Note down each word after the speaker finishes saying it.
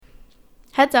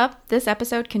Heads up, this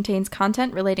episode contains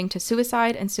content relating to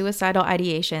suicide and suicidal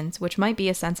ideations, which might be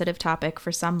a sensitive topic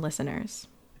for some listeners.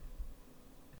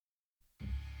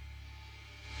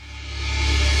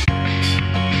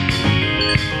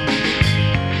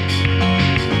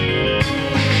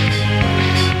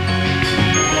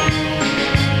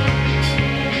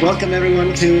 Welcome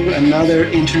everyone to another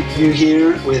interview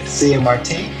here with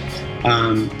CMRT.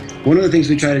 One of the things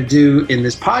we try to do in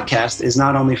this podcast is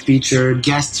not only feature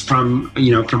guests from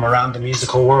around the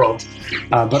musical world,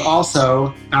 but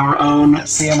also our own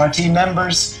CMRT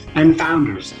members and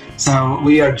founders. So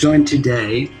we are joined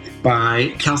today by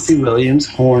Kelsey Williams,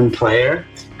 horn player.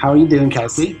 How are you doing,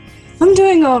 Kelsey? I'm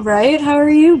doing all right. How are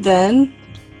you, Ben?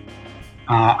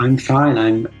 I'm fine.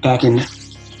 I'm back in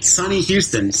sunny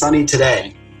Houston. Sunny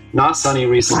today. Not sunny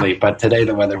recently, but today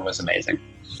the weather was amazing.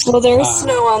 Well, there's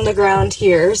snow on the ground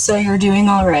here, so you're doing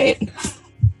all right.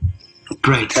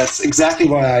 Great. That's exactly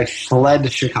why I fled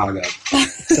to Chicago.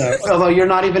 So, although you're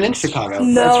not even in Chicago.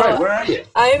 No, that's right. Where are you?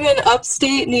 I'm in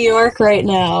upstate New York right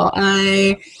now.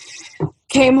 I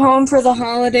came home for the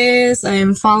holidays. I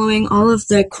am following all of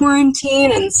the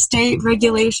quarantine and state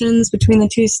regulations between the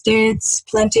two states.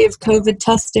 Plenty of COVID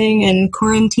testing and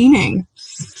quarantining.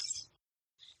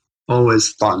 Always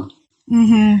fun.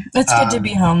 Mm-hmm. It's good to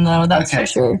be home, though. That's okay. For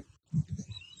sure.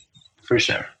 For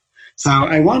sure. So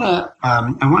I want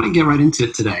to get right into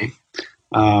it today.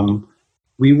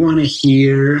 We want to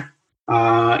hear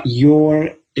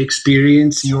your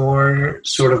experience, your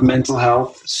sort of mental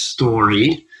health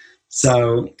story.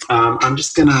 So I'm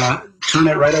just gonna turn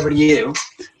it right over to you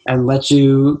and let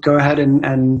you go ahead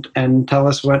and tell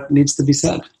us what needs to be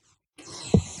said.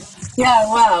 Yeah,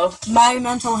 wow. My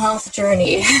mental health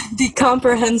journey. The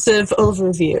comprehensive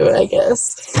overview, I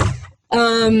guess.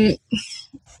 When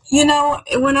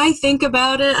I think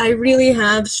about it, I really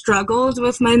have struggled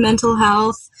with my mental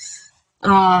health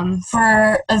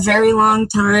for a very long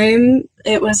time.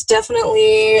 It was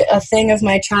definitely a thing of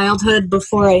my childhood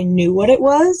before I knew what it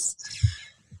was.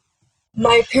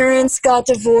 My parents got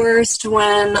divorced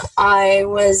when I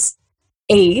was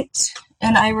 8.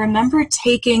 And I remember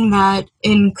taking that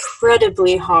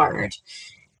incredibly hard.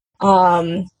 There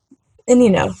are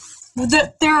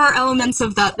elements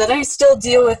of that I still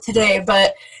deal with today,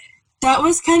 but that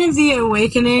was kind of the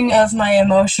awakening of my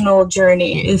emotional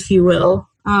journey, if you will.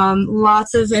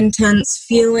 Lots of intense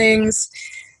feelings.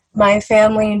 My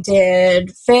family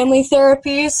did family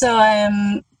therapy, so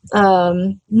I'm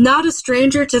not a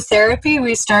stranger to therapy.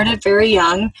 We started very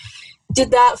young.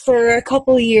 Did that for a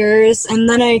couple years, and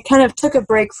then I kind of took a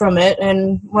break from it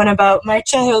and went about my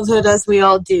childhood as we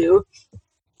all do.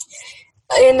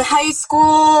 In high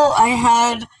school, I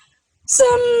had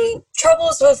some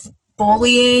troubles with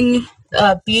bullying,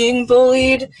 being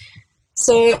bullied,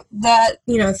 so that,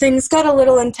 things got a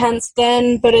little intense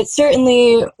then, but it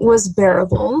certainly was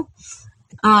bearable.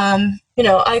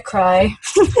 I cry,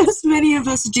 as many of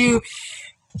us do,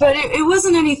 but it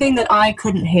wasn't anything that I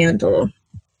couldn't handle.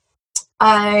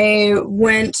 I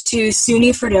went to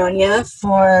SUNY Fredonia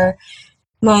for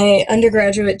my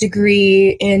undergraduate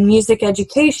degree in music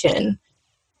education.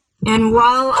 And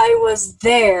while I was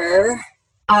there,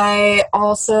 I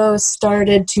also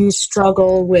started to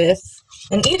struggle with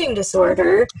an eating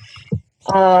disorder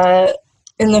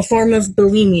in the form of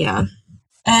bulimia.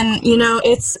 And,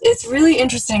 it's really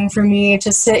interesting for me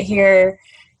to sit here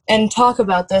and talk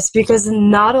about this because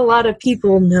not a lot of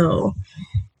people know.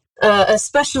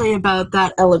 Especially about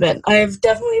that element. I've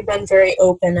definitely been very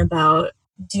open about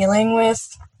dealing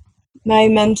with my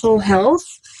mental health,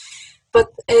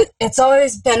 but it's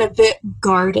always been a bit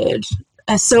guarded.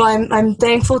 So I'm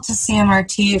thankful to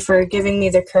CMRT for giving me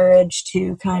the courage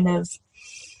to kind of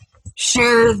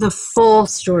share the full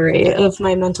story of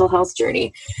my mental health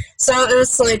journey. So it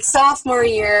was like sophomore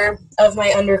year of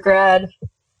my undergrad.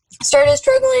 Started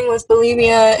struggling with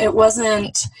bulimia. It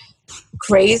wasn't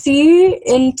crazy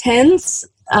intense.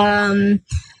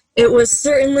 It was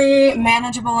certainly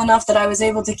manageable enough that I was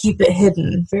able to keep it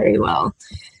hidden very well.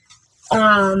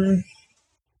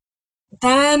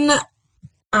 Then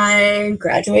I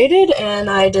graduated and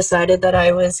I decided that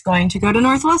I was going to go to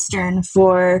Northwestern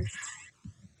for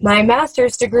my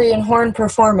master's degree in horn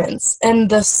performance.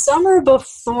 And the summer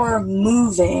before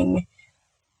moving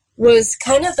was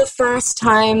kind of the first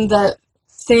time that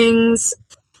things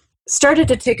started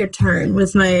to take a turn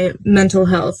with my mental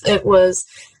health. It was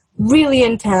really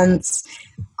intense.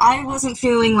 I wasn't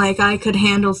feeling like I could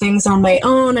handle things on my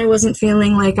own. I wasn't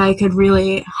feeling like I could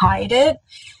really hide it.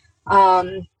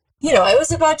 I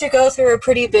was about to go through a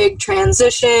pretty big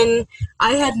transition.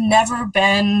 I had never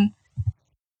been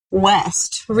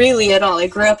west, really, at all. I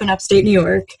grew up in upstate New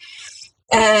York.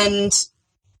 And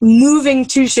moving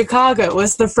to Chicago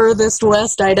was the furthest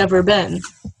west I'd ever been.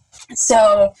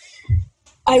 So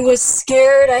I was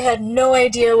scared. I had no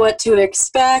idea what to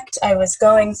expect. I was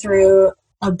going through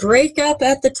a breakup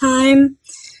at the time.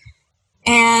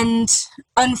 And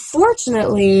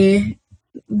unfortunately,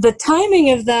 the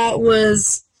timing of that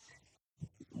was,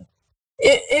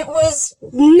 it was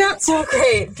not so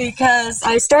great, because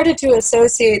I started to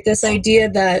associate this idea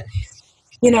that,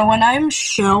 when I'm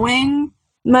showing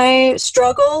my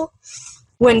struggle,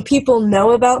 when people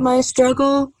know about my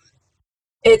struggle,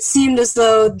 it seemed as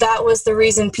though that was the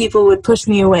reason people would push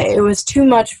me away. It was too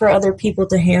much for other people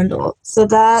to handle. So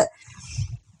that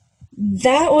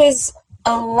was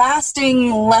a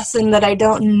lasting lesson that I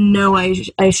don't know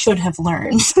I should have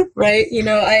learned, right?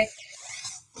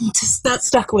 That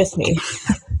stuck with me.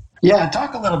 Yeah,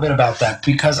 talk a little bit about that,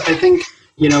 because I think,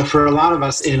 for a lot of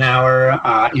us in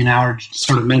our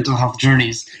sort of mental health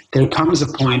journeys, there comes a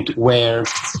point where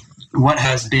what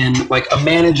has been like a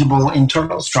manageable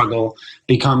internal struggle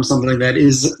becomes something that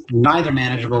is neither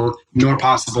manageable nor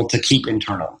possible to keep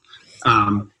internal.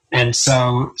 And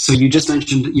so you just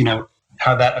mentioned,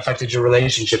 how that affected your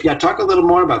relationship. Yeah, talk a little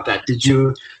more about that. Did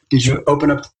you open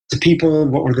up to people?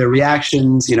 What were their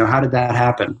reactions? How did that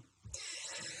happen?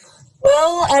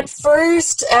 Well, at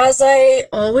first, as I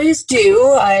always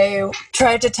do, I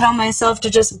tried to tell myself to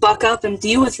just buck up and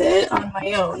deal with it on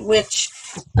my own, which,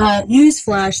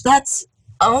 newsflash, that's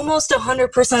almost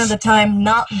 100% of the time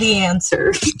not the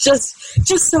answer. just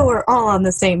so we're all on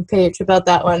the same page about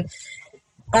that one.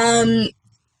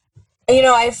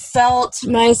 I felt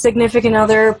my significant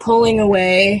other pulling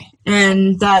away,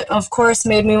 and that, of course,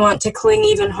 made me want to cling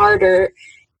even harder.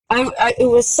 It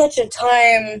was such a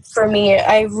time for me.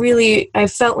 I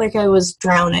felt like I was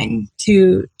drowning,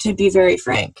 to be very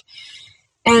frank.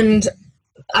 And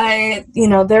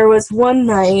there was one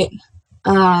night,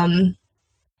 I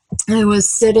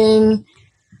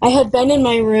had been in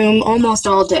my room almost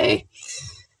all day.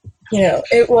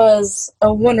 It was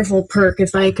a wonderful perk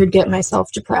if I could get myself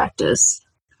to practice.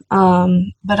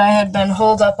 But I had been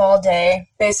holed up all day,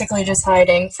 basically just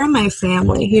hiding from my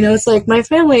family. It's like my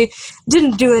family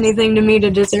didn't do anything to me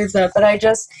to deserve that, but I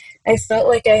felt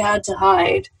like I had to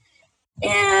hide.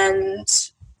 And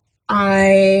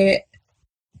I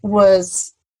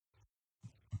was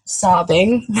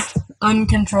sobbing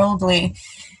uncontrollably,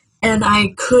 and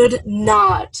I could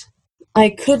not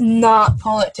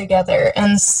pull it together.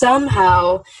 And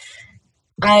somehow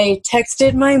I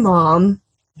texted my mom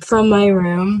from my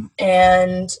room,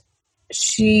 and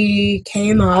she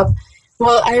came up.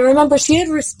 Well, I remember she had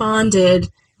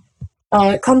responded,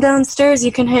 come downstairs,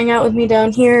 you can hang out with me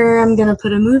down here, I'm going to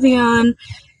put a movie on.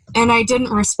 And I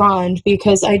didn't respond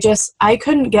because I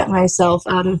couldn't get myself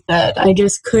out of bed. I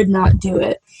just could not do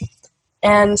it.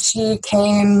 And she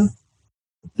came,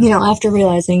 after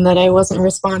realizing that I wasn't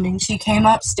responding, she came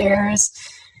upstairs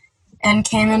and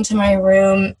came into my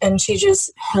room, and she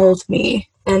just held me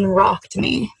and rocked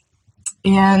me.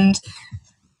 And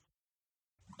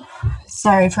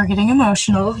sorry for getting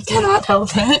emotional, cannot help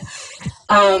it.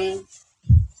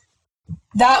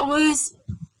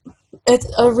 It's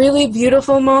a really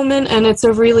beautiful moment, and it's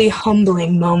a really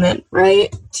humbling moment,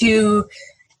 right? To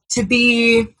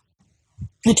be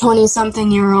a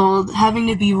 20-something-year-old having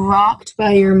to be rocked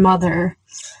by your mother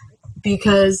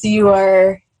because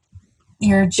you're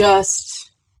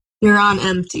on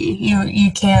empty.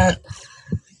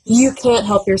 You can't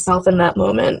help yourself in that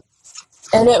moment.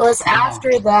 And it was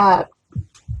after that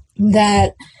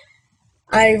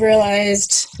I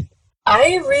realized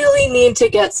I really need to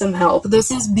get some help.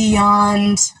 This is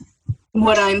beyond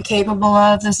what I'm capable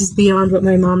of. This is beyond what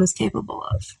my mom is capable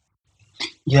of.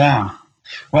 Yeah.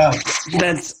 Well,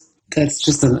 that's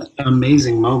just an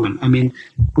amazing moment. I mean,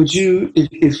 would you,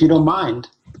 if you don't mind,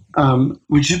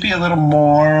 would you be a little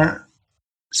more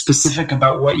specific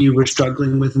about what you were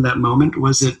struggling with in that moment?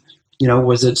 Was it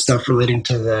stuff relating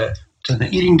to the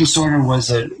eating disorder? Was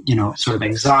it, sort of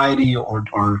anxiety or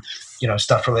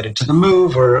stuff related to the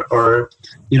move or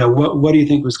what do you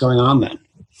think was going on then?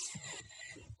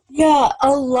 Yeah,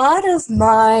 a lot of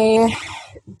my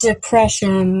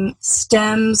depression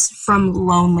stems from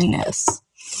loneliness.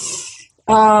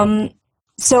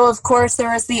 So of course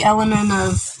there was the element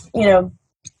of,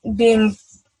 being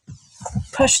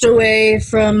pushed away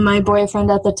from my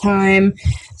boyfriend at the time.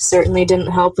 Certainly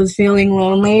didn't help with feeling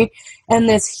lonely. And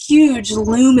this huge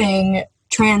looming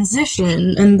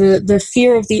transition and the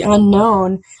fear of the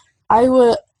unknown.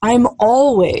 I'm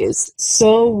always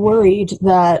so worried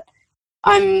that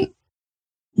I'm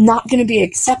not going to be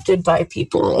accepted by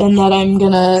people and that I'm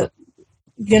gonna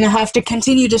have to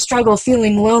continue to struggle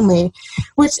feeling lonely,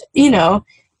 which,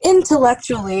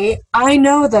 intellectually, I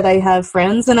know that I have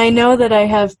friends and I know that I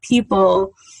have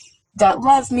people that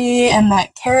love me and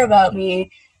that care about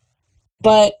me,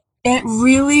 but it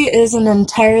really is an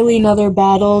entirely another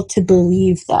battle to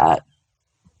believe that.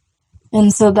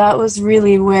 And so that was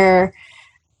really where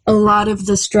a lot of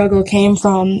the struggle came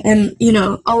from. And, you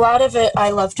know, a lot of it,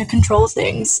 I love to control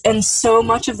things. And so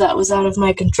much of that was out of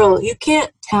my control. You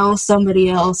can't tell somebody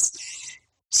else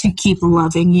to keep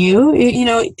loving you. You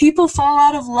know, people fall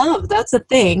out of love. That's a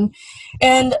thing.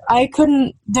 And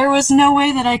there was no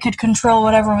way that I could control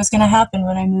whatever was going to happen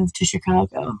when I moved to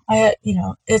Chicago.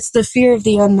 It's the fear of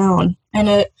the unknown. And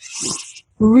it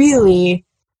really,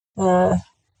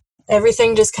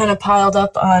 everything just kind of piled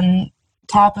up on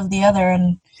top of the other,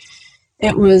 and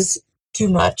it was too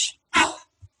much.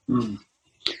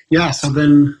 Yeah, so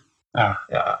then, yeah,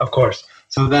 of course.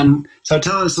 So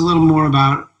tell us a little more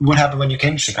about what happened when you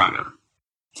came to Chicago.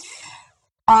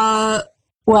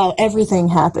 Well, everything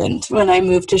happened when I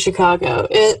moved to Chicago.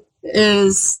 It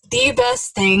is the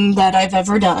best thing that I've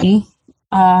ever done.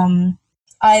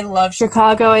 I love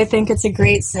Chicago. I think it's a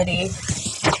great city.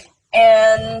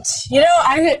 And, you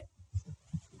know,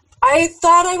 I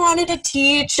thought I wanted to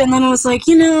teach, and then I was like,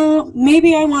 you know,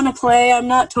 maybe I want to play. I'm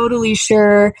not totally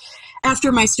sure.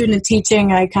 After my student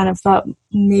teaching, I kind of thought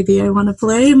maybe I want to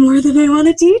play more than I want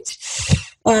to teach,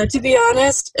 to be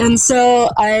honest. And so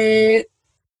I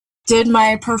did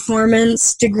my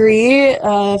performance degree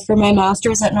for my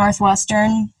master's at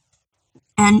Northwestern,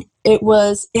 and it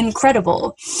was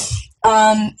incredible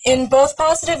in both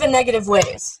positive and negative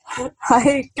ways.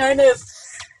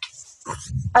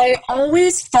 I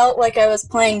always felt like I was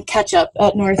playing catch-up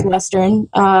at Northwestern.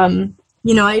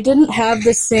 You know, I didn't have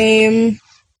the same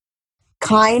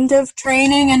kind of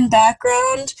training and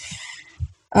background.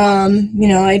 You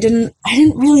know, I didn't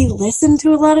really listen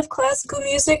to a lot of classical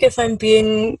music, if I'm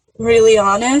being really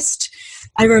honest.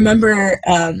 I remember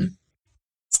a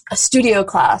studio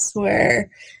class where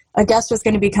a guest was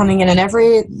going to be coming in, and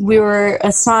we were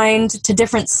assigned to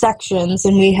different sections,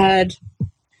 and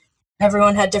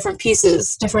everyone had different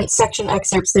pieces, different section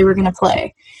excerpts they were going to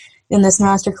play in this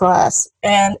master class.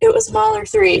 And it was Mahler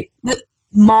 3.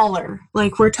 Mahler,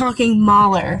 like we're talking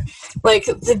Mahler, like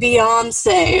the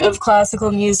Beyonce of classical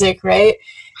music, right?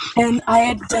 And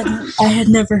I had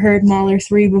never heard Mahler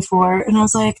 3 before, and I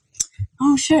was like,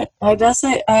 oh shit, I guess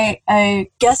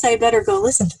I better go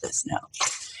listen to this now.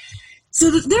 So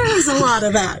there was a lot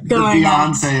of that going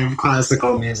on. The Beyonce of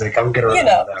classical music. I'm going to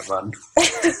remember that one.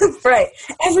 Right.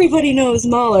 Everybody knows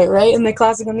Mahler, right, in the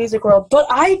classical music world. But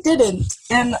I didn't.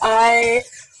 And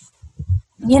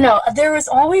there was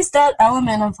always that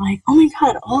element of like, oh my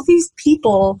God, all these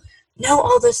people know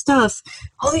all this stuff.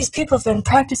 All these people have been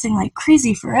practicing like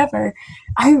crazy forever.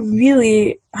 I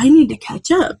need to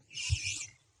catch up.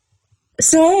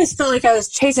 So I always felt like I was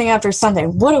chasing after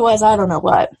something. What it was, I don't know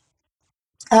what.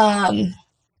 And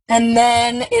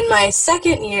then in my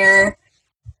second year,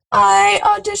 I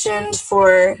auditioned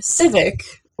for Civic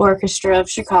Orchestra of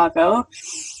Chicago.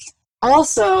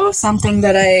 Also something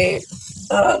that I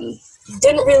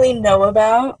didn't really know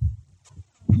about,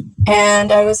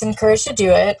 and I was encouraged to do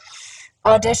it.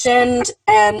 Auditioned,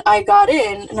 and I got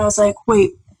in, and I was like,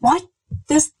 wait, what?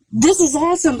 This is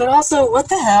awesome, but also, what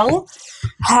the hell?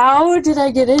 How did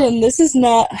I get in? This is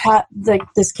not,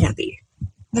 this can't be.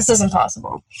 This isn't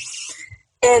possible.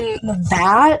 And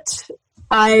that,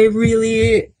 I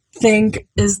really think,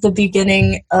 is the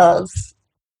beginning of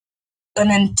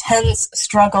an intense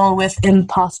struggle with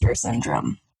imposter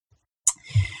syndrome,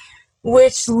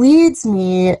 which leads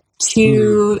me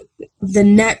to the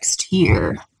next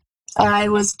year. I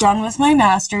was done with my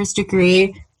master's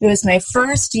degree. It was my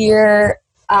first year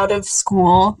out of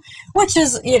school, which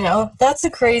is, that's a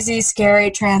crazy,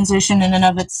 scary transition in and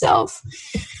of itself.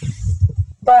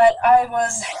 But I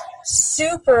was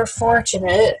super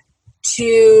fortunate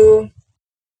to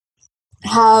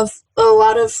have a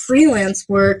lot of freelance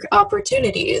work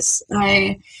opportunities.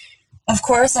 Of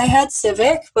course, I had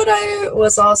Civic, but I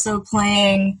was also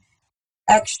playing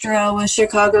extra with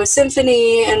Chicago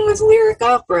Symphony and with Lyric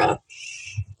Opera,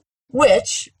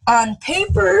 which, on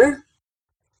paper,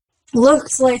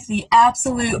 looks like the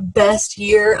absolute best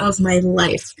year of my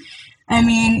life. I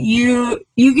mean, you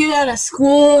get out of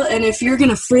school, and if you're going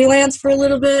to freelance for a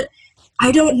little bit,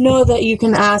 I don't know that you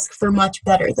can ask for much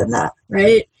better than that,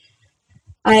 right?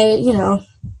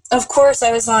 Of course,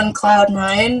 I was on cloud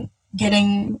nine,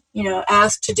 getting,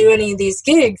 asked to do any of these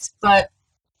gigs, but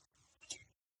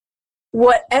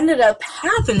what ended up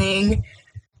happening,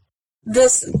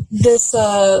 this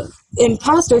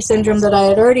imposter syndrome that I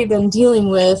had already been dealing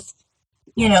with,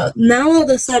 now all of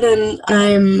a sudden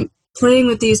I'm playing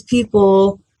with these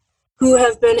people who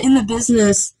have been in the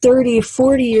business 30,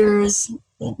 40 years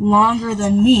longer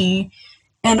than me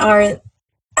and are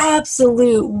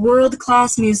absolute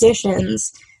world-class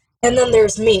musicians. And then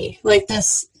there's me, like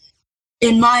this,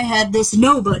 in my head, this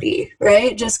nobody,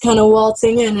 right? Just kind of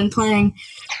waltzing in and playing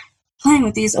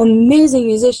with these amazing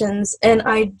musicians, and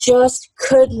I just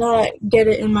could not get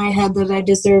it in my head that I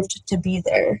deserved to be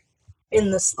there in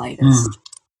the slightest.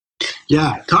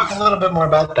 Yeah, talk a little bit more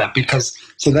about that, because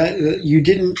so that you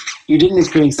didn't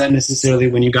experience that necessarily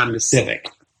when you got into Civic,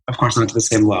 of course, not to the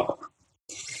same level.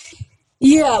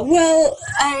 Yeah, well,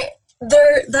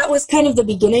 that was kind of the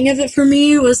beginning of it for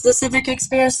me, was the Civic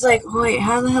experience. Like, wait,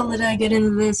 how the hell did I get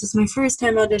into this? It's my first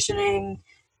time auditioning.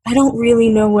 I don't really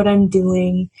know what I'm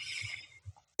doing.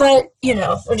 But,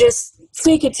 just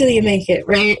fake it till you make it,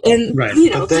 right? And right.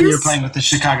 But then you're playing with the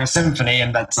Chicago Symphony,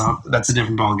 and that's a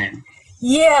different ballgame.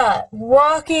 Yeah,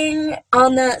 walking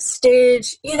on that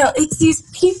stage, it's these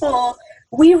people,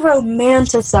 we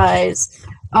romanticize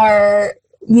our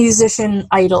musician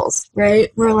idols,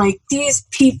 right? We're like, these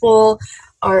people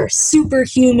are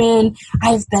superhuman.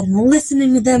 I've been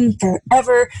listening to them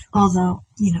forever, although,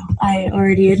 I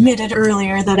already admitted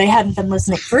earlier that I hadn't been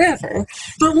listening forever.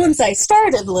 But once I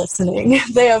started listening,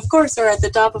 they, of course, are at the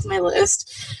top of my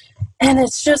list. And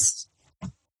it's just,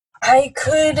 I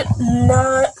could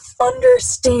not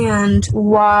understand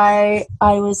why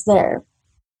I was there.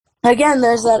 Again,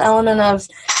 there's that element of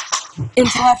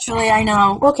intellectually, I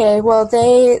know, okay, well,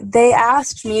 they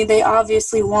asked me, they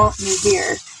obviously want me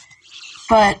here.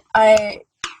 But I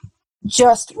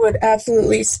just would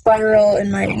absolutely spiral,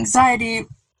 and my anxiety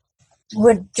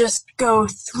would just go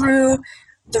through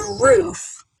the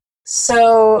roof.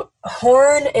 So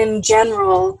horn in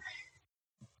general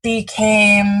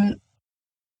became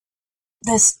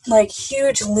this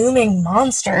huge looming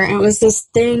monster. It was this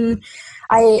thing,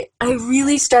 I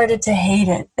really started to hate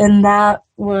it, and that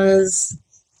was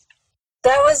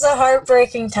a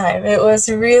heartbreaking time. It was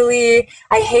really,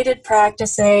 I hated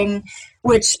practicing,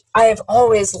 which I have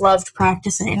always loved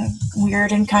practicing.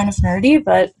 Weird and kind of nerdy,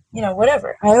 but,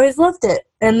 whatever. I always loved it.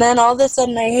 And then all of a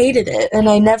sudden I hated it, and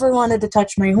I never wanted to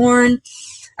touch my horn.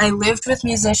 I lived with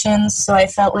musicians, so I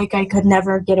felt like I could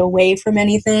never get away from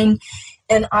anything.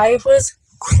 And I was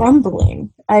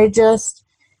crumbling. I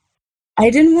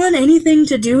didn't want anything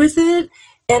to do with it,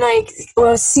 and I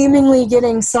was seemingly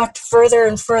getting sucked further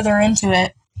and further into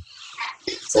it.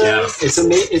 So yeah,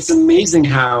 it's amazing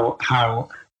how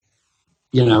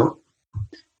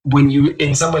when you,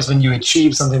 in some ways, when you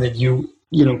achieve something that you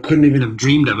couldn't even have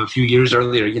dreamed of a few years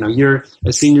earlier. You're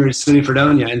a senior at SUNY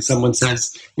Fredonia, and someone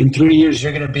says, in 3 years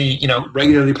you're going to be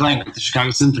regularly playing with the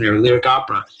Chicago Symphony or Lyric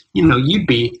Opera. You'd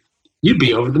be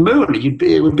over the moon.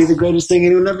 It would be the greatest thing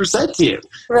anyone ever said to you.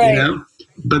 Right.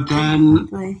 But then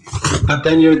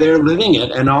you're there living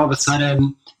it, and all of a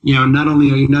sudden, not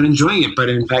only are you not enjoying it, but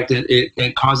in fact,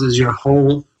 it causes your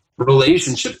whole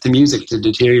relationship to music to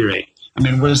deteriorate. I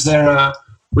mean, was there a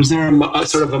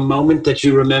sort of a moment that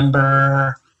you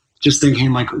remember just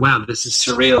thinking like, wow, this is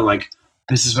surreal, like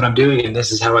this is what I'm doing and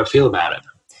this is how I feel about it?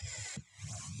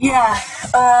 Yeah.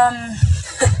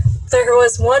 There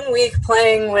was 1 week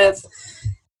playing with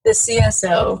the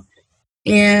CSO,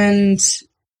 and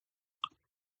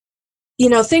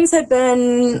things had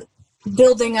been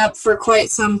building up for quite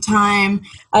some time.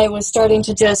 I was starting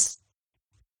to just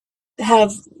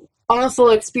have awful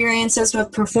experiences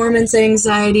with performance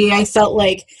anxiety. I felt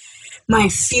like my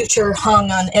future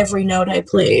hung on every note I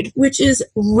played, which is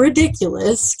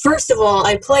ridiculous. First of all,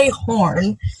 I play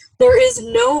horn. There is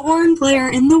no horn player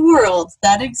in the world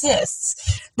that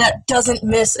exists that doesn't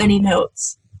miss any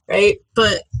notes, right?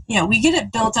 But, we get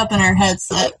it built up in our heads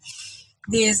that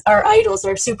our idols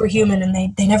are superhuman and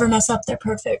they never mess up, they're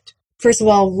perfect. First of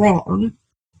all, wrong.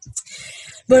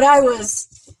 But I was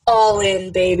all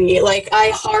in, baby. Like,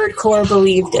 I hardcore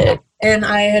believed it. And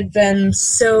I had been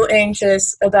so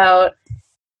anxious about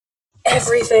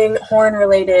everything horn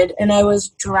related. And I was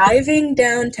driving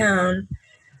downtown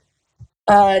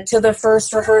to the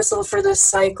first rehearsal for this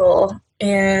cycle.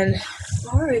 And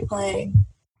what were we playing?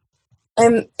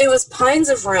 It was Pines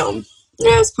of Rome. And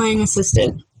I was playing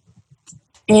assistant.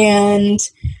 And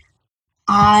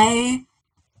I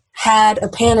had a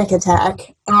panic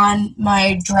attack on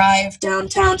my drive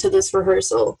downtown to this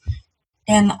rehearsal.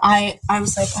 And I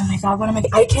was like, oh my God, what am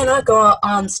I cannot go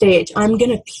on stage. I'm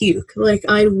going to puke. Like,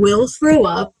 I will throw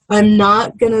up. I'm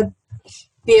not going to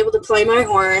be able to play my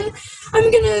horn.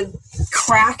 I'm going to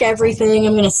crack everything.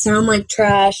 I'm going to sound like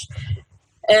trash.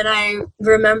 And I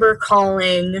remember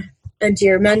calling a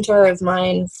dear mentor of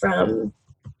mine from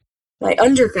my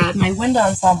undergrad, my wind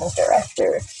ensemble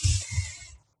director.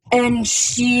 And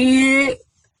she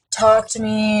talked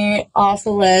me off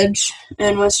the ledge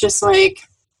and was just like,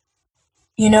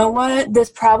 you know what?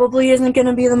 This probably isn't going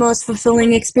to be the most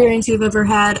fulfilling experience you've ever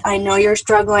had. I know you're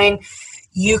struggling.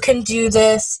 You can do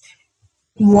this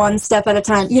one step at a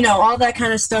time. You know, all that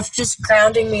kind of stuff, just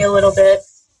grounding me a little bit.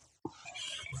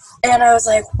 And I was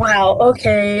like, wow,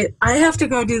 okay, I have to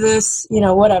go do this, you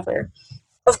know, whatever.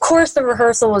 Of course the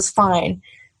rehearsal was fine,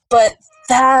 but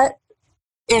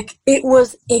it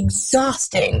was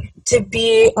exhausting to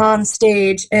be on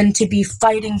stage and to be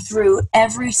fighting through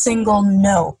every single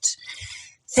note,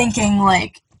 thinking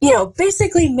like, you know,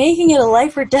 basically making it a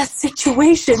life or death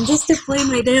situation just to play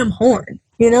my damn horn.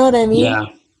 You know what I mean? Yeah.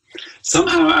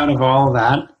 Somehow out of all of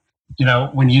that, you know,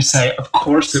 when you say, of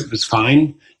course it was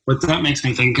fine, what that makes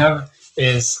me think of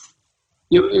is,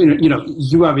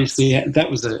 you obviously,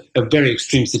 that was a very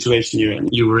extreme situation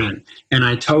you were in. And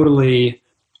I totally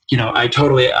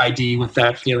ID with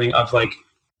that feeling of like,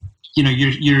 you know,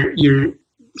 you're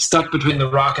stuck between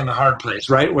the rock and the hard place,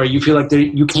 right? Where you feel like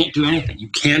you can't do anything. You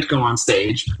can't go on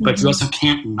stage, but you also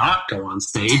can't not go on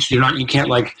stage. You can't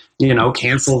like, you know,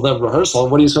 cancel the rehearsal.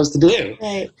 What are you supposed to do?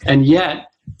 Right. And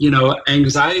yet, you know,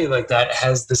 anxiety like that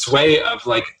has this way of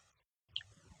like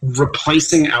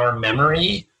replacing our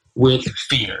memory with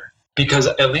fear. Because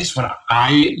at least when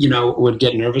I, you know, would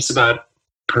get nervous about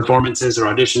performances or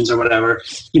auditions or whatever,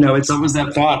 you know, it's always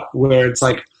that thought where it's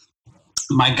like,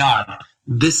 my God,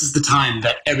 this is the time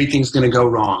that everything's going to go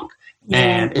wrong. Yeah.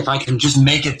 And if I can just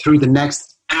make it through the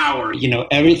next hour, you know,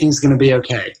 everything's going to be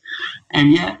okay.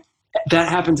 And yet that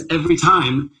happens every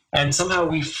time. And somehow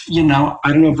we, you know, I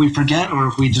don't know if we forget or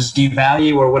if we just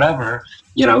devalue or whatever,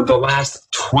 you know, the last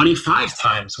 25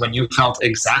 times when you felt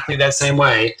exactly that same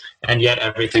way and yet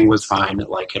everything was fine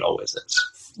like it always is.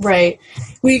 Right.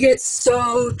 We get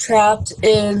so trapped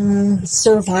in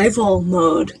survival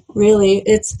mode, really.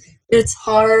 It's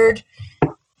hard.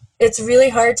 It's really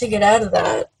hard to get out of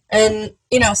that. And,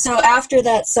 you know, so after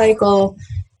that cycle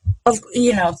of,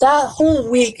 you know, that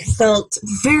whole week felt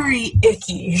very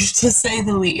icky, to say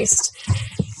the least.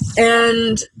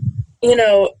 And, you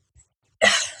know,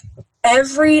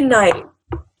 every night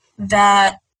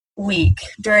that week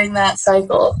during that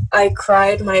cycle, I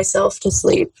cried myself to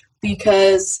sleep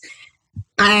because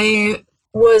I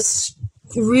was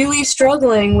really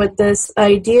struggling with this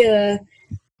idea.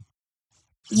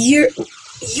 You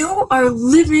are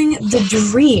living the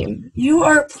dream. You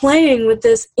are playing with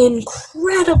this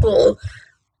incredible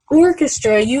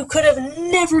orchestra. You could have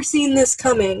never seen this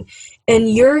coming. And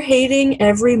you're hating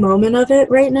every moment of it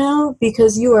right now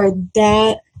because you are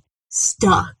that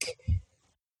stuck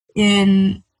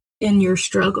in your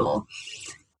struggle.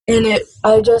 And I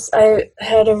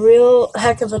had a real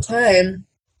heck of a time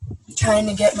trying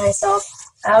to get myself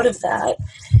out of that.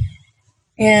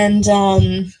 And,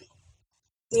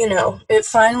 you know,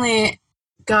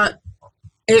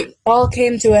 it all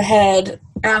came to a head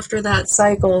after that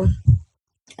cycle.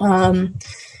 You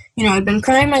know, I'd been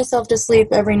crying myself to sleep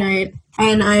every night,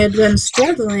 and I had been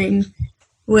struggling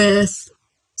with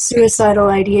suicidal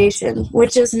ideation,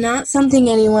 which is not something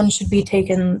anyone should be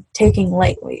taking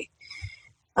lightly.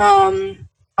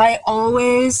 I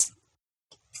always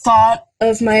thought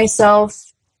of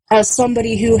myself as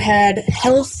somebody who had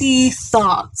healthy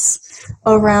thoughts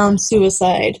around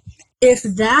suicide. If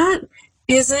that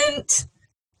isn't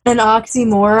an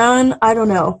oxymoron, I don't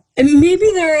know. And maybe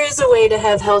there is a way to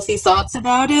have healthy thoughts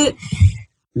about it,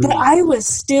 but I was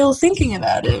still thinking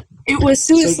about it. It was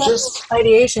suicidal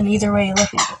ideation either way you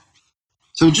look at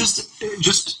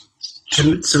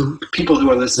it. So people who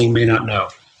are listening may not know,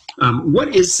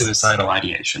 what is suicidal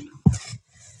ideation?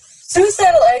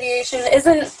 Suicidal ideation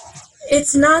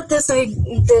it's not this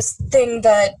thing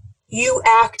that you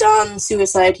act on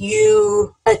suicide,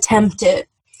 you attempt it.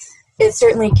 It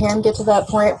certainly can get to that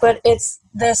point, but it's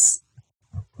this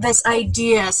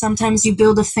idea. Sometimes you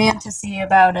build a fantasy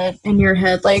about it in your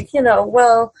head, like, if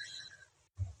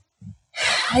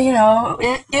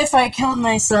I killed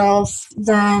myself,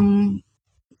 then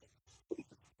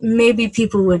maybe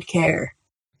people would care,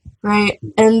 right?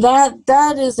 And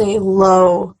that is a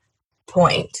low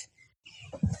point.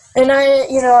 And I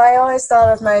always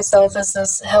thought of myself as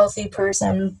this healthy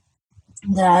person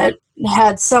that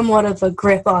had somewhat of a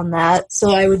grip on that,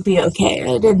 so I would be okay.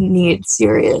 I didn't need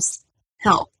serious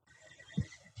help.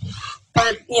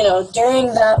 But,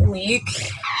 during that week,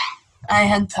 I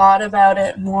had thought about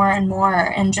it more and more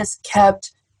and just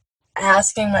kept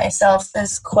asking myself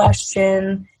this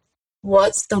question,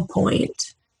 what's the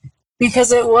point?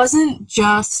 Because it wasn't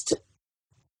just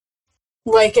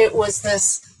like it was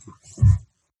this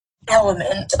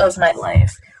element of my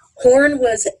life. Horn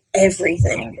was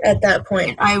everything at that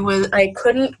point. I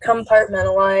couldn't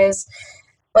compartmentalize.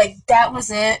 Like, that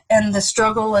was it, and the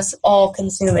struggle was all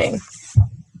consuming.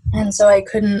 And so I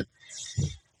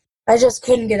just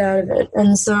couldn't get out of it.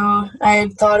 And so I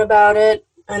thought about it,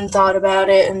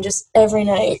 and just every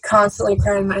night constantly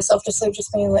crying myself to sleep,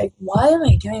 just being like, why am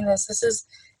I doing this?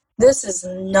 This is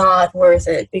not worth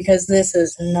it, because this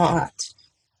is not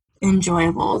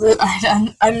enjoyable.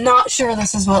 I'm not sure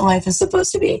this is what life is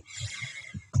supposed to be.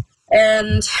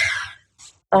 And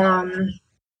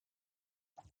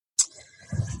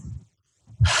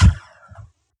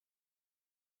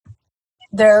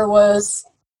there was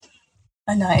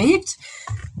a night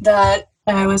that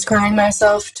I was crying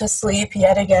myself to sleep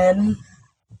yet again,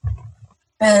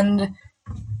 and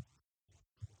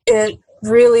it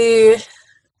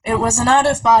was an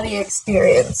out-of-body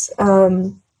experience.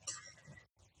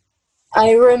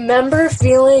 I remember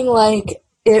feeling like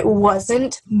it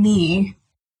wasn't me,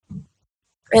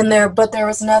 but there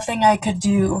was nothing I could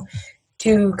do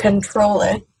to control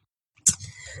it.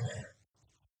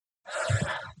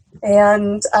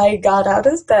 And I got out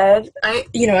of bed. I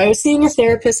was seeing a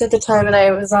therapist at the time, and I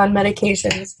was on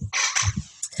medications.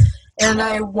 And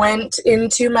I went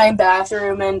into my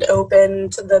bathroom and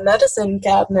opened the medicine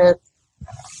cabinet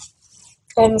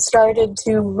and started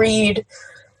to read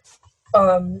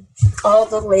all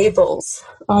the labels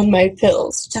on my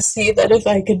pills to see that if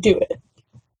I could do it.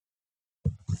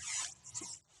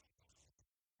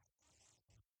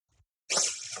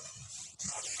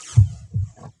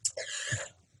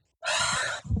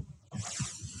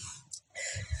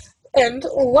 And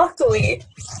luckily,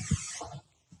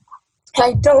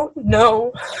 I don't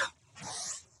know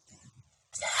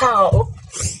how,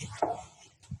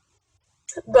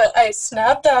 but I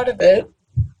snapped out of it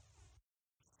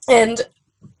and,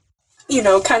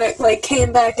 kind of like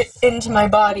came back into my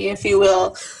body, if you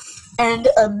will, and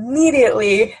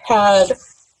immediately had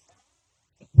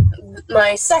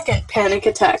my second panic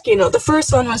attack. The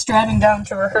first one was driving down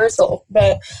to rehearsal,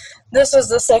 but this was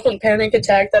the second panic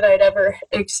attack that I'd ever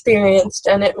experienced,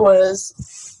 and it was,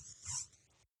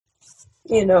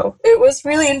 it was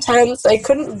really intense. I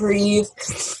couldn't breathe.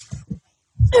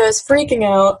 I was freaking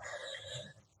out,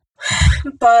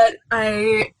 but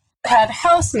I had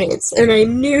housemates, and I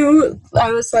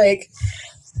was like,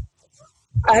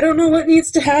 I don't know what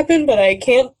needs to happen, but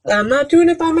I'm not doing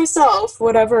it by myself,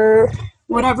 whatever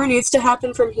needs to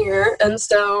happen from here. And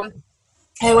so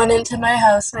I went into my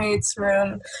housemate's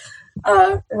room,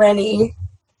 Rennie,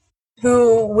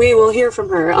 who we will hear from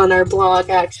her on our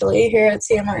blog, actually, here at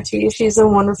CMRT. She's a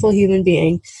wonderful human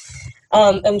being.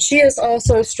 And she has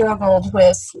also struggled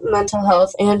with mental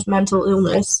health and mental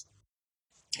illness.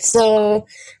 So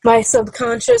my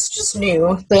subconscious just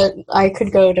knew that I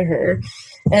could go to her.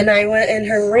 And I went in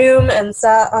her room and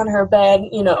sat on her bed,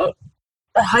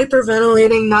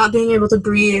 hyperventilating, not being able to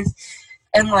breathe,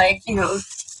 and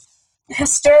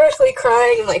hysterically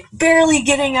crying and barely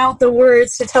getting out the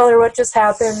words to tell her what just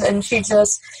happened. And she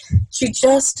just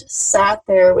sat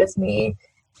there with me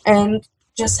and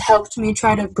just helped me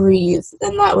try to breathe,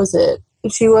 and that was it.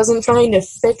 She wasn't trying to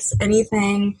fix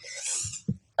anything.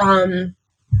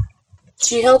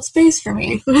 She held space for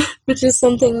me, which is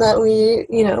something that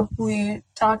we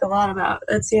talk a lot about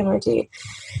at CMRT.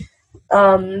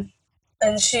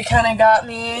 And she kind of got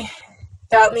me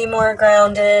more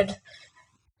grounded,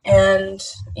 and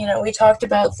we talked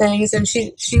about things, and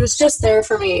she was just there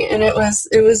for me, and it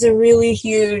was a really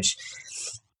huge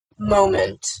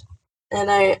moment,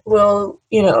 and I will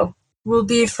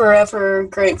be forever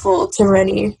grateful to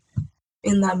Rennie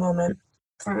in that moment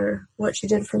for what she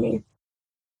did for me.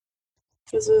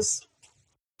 This was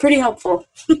pretty helpful.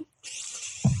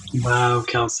 Wow,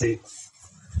 Kelsey.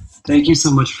 Thank you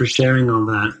so much for sharing all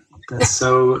that. That's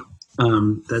so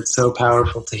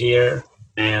powerful to hear.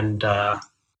 And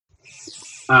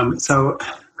so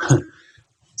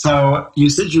you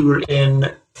said you were in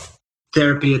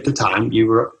therapy at the time. You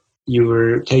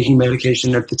were taking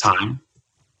medication at the time.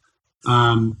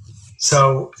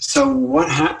 So what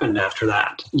happened after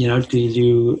that? Did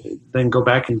you then go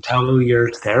back and tell your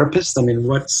therapist? I mean,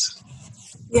 what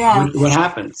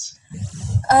happens?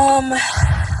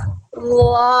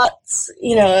 Lots,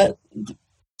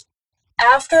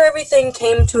 after everything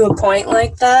came to a point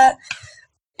like that,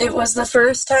 it was the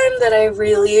first time that I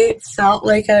really felt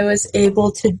like I was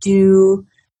able to do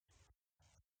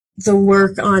the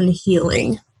work on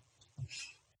healing.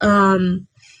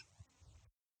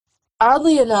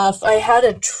 Oddly enough, I had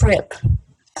a trip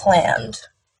planned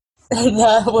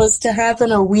that was to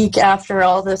happen a week after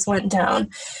all this went down.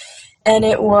 And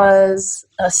it was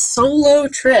a solo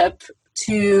trip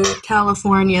to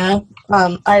California.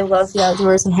 I love the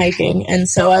outdoors and hiking, and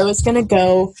so I was going to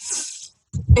go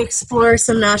explore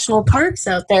some national parks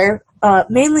out there,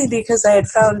 mainly because I had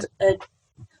found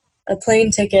a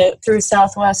plane ticket through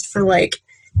Southwest for like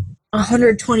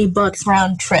 $120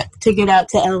 round trip to get out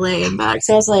to LA and back.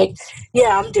 So I was like,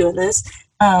 yeah, I'm doing this.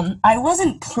 I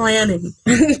wasn't planning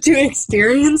to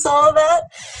experience all of that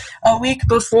a week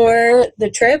before the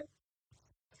trip.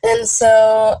 And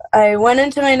so I went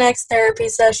into my next therapy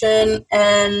session,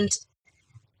 and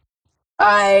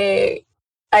I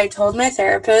told my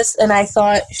therapist, and I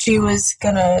thought she was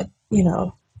gonna,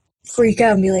 freak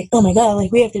out and be like, oh my God,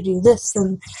 like we have to do this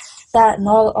and that and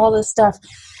all this stuff.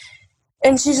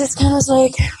 And she just kind of was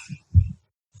like,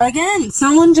 again,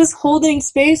 someone just holding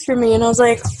space for me. And I was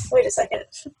like, wait a second.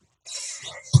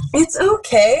 It's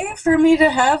okay for me to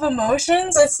have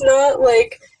emotions. It's not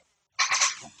like,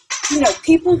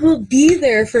 people will be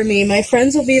there for me. My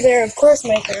friends will be there. Of course,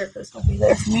 my therapist will be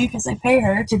there for me because I pay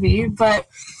her to be. But,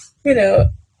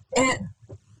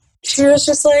 she was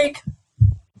just like,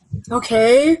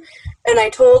 okay. And I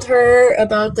told her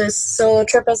about this solo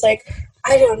trip. I was like,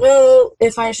 I don't know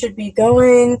if I should be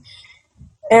going.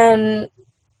 And,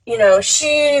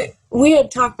 we had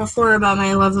talked before about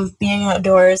my love of being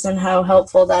outdoors and how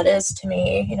helpful that is to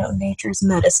me, nature's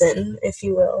medicine, if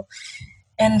you will.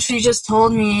 And she just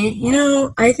told me,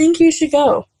 I think you should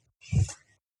go.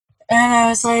 And I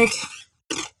was like,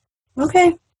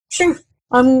 okay, sure.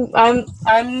 I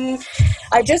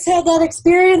just had that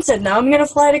experience, and now I'm going to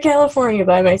fly to California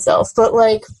by myself, but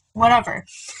like, whatever.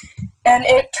 And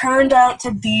it turned out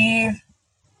to be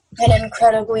an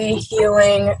incredibly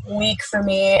healing week for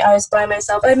me. I was by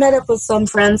myself. I met up with some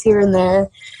friends here and there,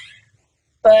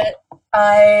 but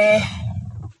I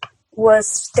was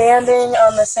standing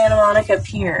on the Santa Monica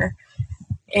Pier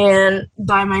and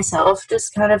by myself,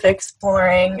 just kind of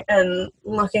exploring and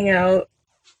looking out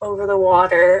over the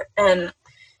water, and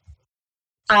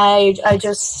I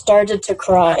just started to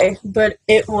cry. But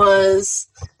it was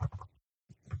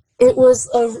like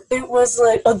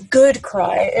a good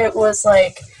cry. It was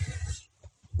like,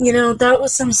 that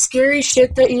was some scary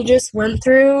shit that you just went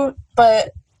through,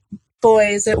 but boy,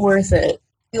 is it worth it.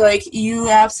 Like, you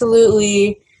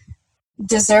absolutely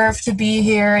deserve to be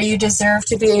here. You deserve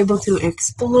to be able to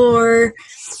explore,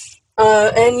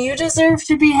 and you deserve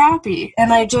to be happy.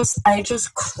 And I just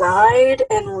cried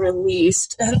and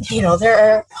released. And, there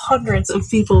are hundreds of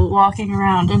people walking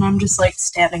around, and I'm just like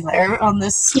standing there on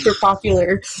this super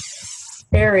popular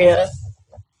area,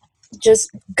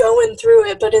 just going through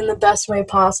it, but in the best way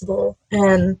possible.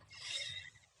 And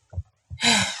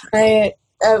I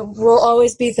will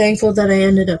always be thankful that I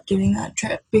ended up doing that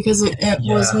trip, because it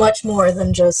was much more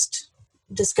than just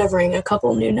discovering a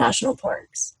couple new national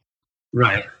parks.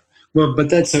 Right. Well, but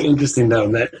that's so interesting, though,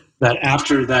 that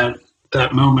after that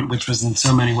moment, which was in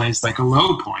so many ways like a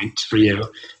low point for you,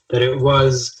 that it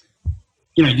was,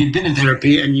 you'd been in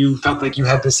therapy and you felt like you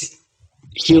had this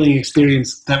healing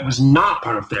experience that was not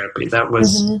part of therapy. That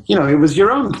was, it was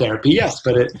your own therapy, yes,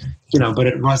 but it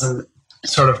wasn't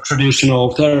sort of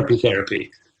traditional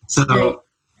therapy.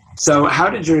 So how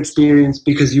did your experience,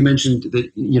 because you mentioned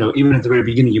that, even at the very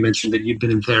beginning, you mentioned that you'd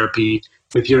been in therapy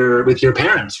with your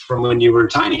parents from when you were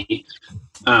tiny.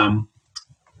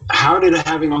 How did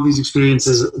having all these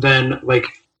experiences then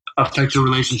affect your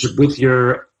relationship with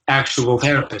your actual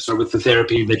therapist, or with the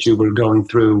therapy that you were going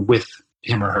through with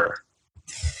him or her?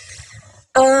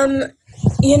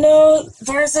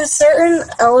 There's a certain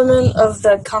element of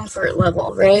the comfort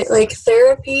level, right? Like,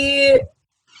 therapy,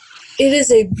 it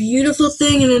is a beautiful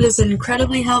thing, and it is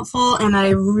incredibly helpful, and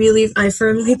I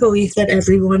firmly believe that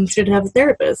everyone should have a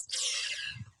therapist.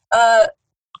 But,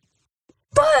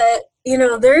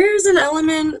 there is an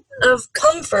element of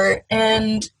comfort,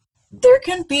 and there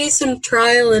can be some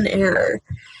trial and error.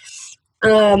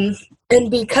 And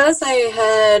because I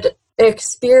had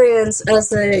experience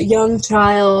as a young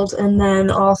child, and then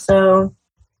also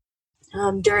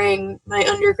during my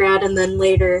undergrad, and then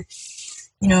later,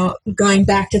 going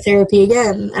back to therapy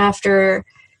again after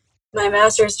my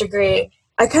master's degree,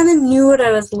 I kind of knew what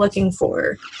I was looking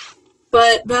for.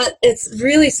 But it's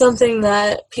really something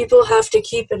that people have to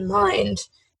keep in mind.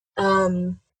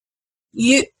 As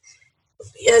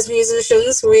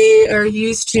musicians, we are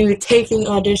used to taking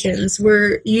auditions.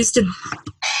 We're used to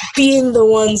being the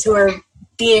ones who are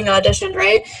being auditioned,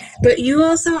 right? But you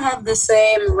also have the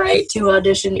same right to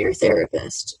audition your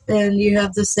therapist. And you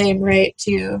have the same right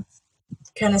to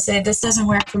kind of say, this doesn't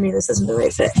work for me, this isn't the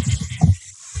right fit.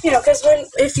 Because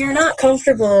if you're not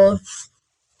comfortable,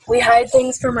 we hide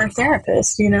things from our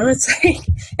therapist, It's like,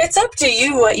 it's up to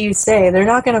you what you say. They're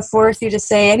not going to force you to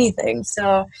say anything.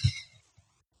 So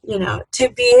to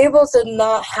be able to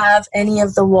not have any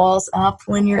of the walls up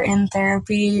when you're in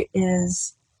therapy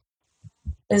is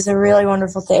a really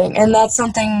wonderful thing. And that's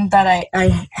something that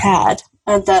I had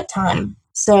at that time.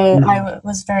 So I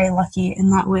was very lucky in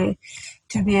that way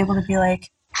to be able to be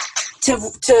like, to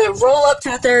roll up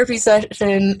to a therapy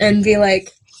session and be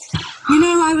like,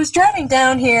 I was driving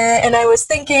down here and I was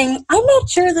thinking, I'm not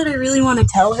sure that I really want to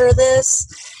tell her this,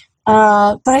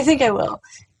 but I think I will.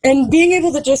 And being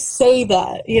able to just say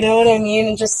that, you know what I mean?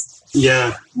 And just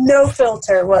no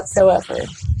filter whatsoever.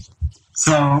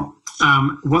 So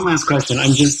one last question.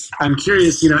 I'm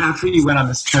curious, after you went on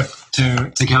this trip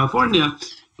to California,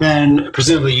 then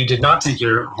presumably you did not take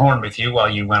your horn with you while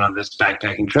you went on this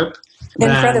backpacking trip.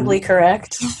 Incredibly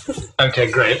correct.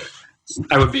 Okay, great.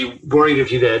 I would be worried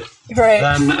if you did. Right.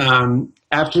 Then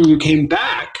after you came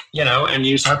back, and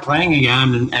you start playing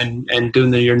again and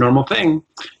doing your normal thing.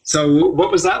 So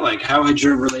what was that like? How had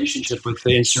your relationship with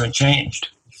the instrument changed?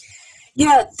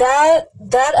 Yeah,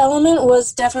 that element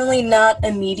was definitely not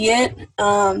immediate.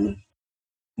 A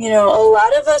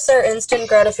lot of us are instant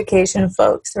gratification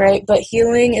folks, right? But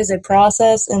healing is a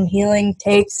process and healing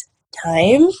takes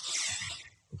time.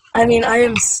 I mean, I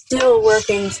am still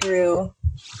working through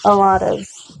a lot of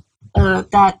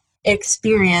that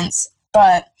experience,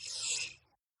 but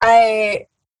I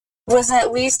was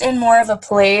at least in more of a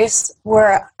place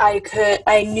where I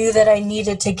knew that I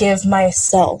needed to give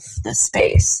myself the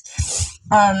space.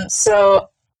 So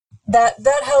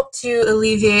that helped to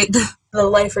alleviate the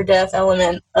life or death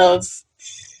element of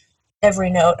every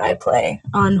note I play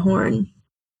on horn.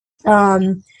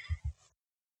 In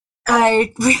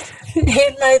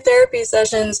my therapy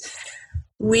sessions,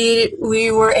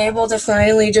 we were able to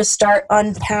finally just start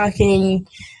unpacking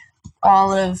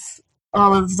all of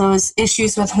those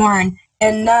issues with horn,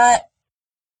 and not,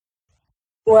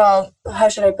 well, how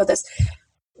should I put this?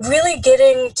 Really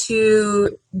getting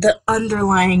to the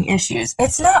underlying issues.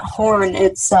 It's not horn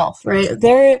itself,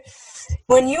 right?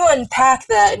 When you unpack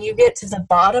that and you get to the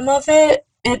bottom of it,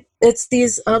 it's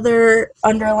these other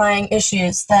underlying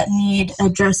issues that need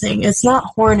addressing. It's not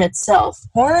horn itself.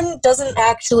 Horn doesn't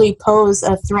actually pose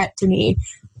a threat to me.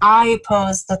 I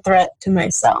pose the threat to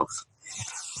myself.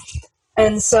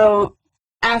 And so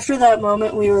after that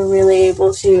moment, we were really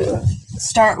able to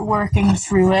start working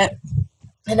through it.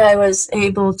 And I was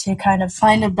able to kind of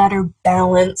find a better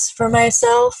balance for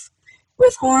myself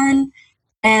with horn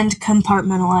and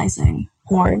compartmentalizing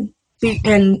horn.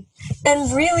 And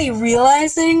really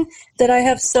realizing that I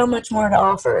have so much more to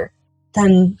offer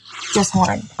than just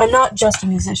horn. I'm not just a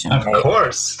musician, right? Of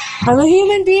course. I'm a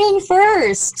human being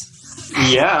first.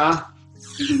 Yeah.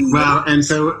 Well, and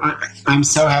so I'm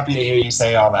so happy to hear you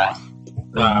say all that.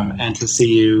 And to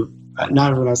see you,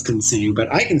 not everyone else can see you,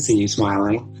 but I can see you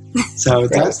smiling. So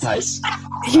that's nice.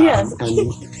 Yes.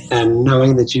 And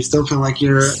knowing that you still feel like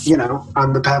you're,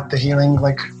 on the path to healing,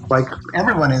 like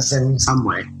everyone is in some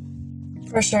way.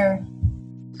 For sure.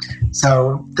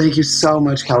 So thank you so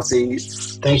much, Kelsey.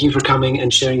 Thank you for coming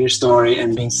and sharing your story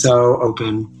and being so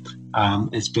open.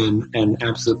 It's been an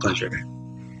absolute pleasure.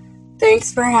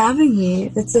 Thanks for having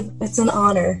me. It's an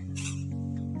honor.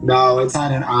 No, it's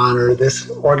not an honor. This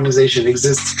organization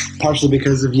exists partially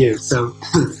because of you. So,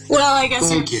 well, I guess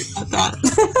thank you. That.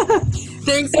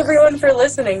 Thanks everyone for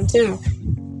listening too.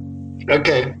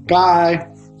 Okay. Bye.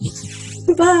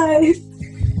 Bye.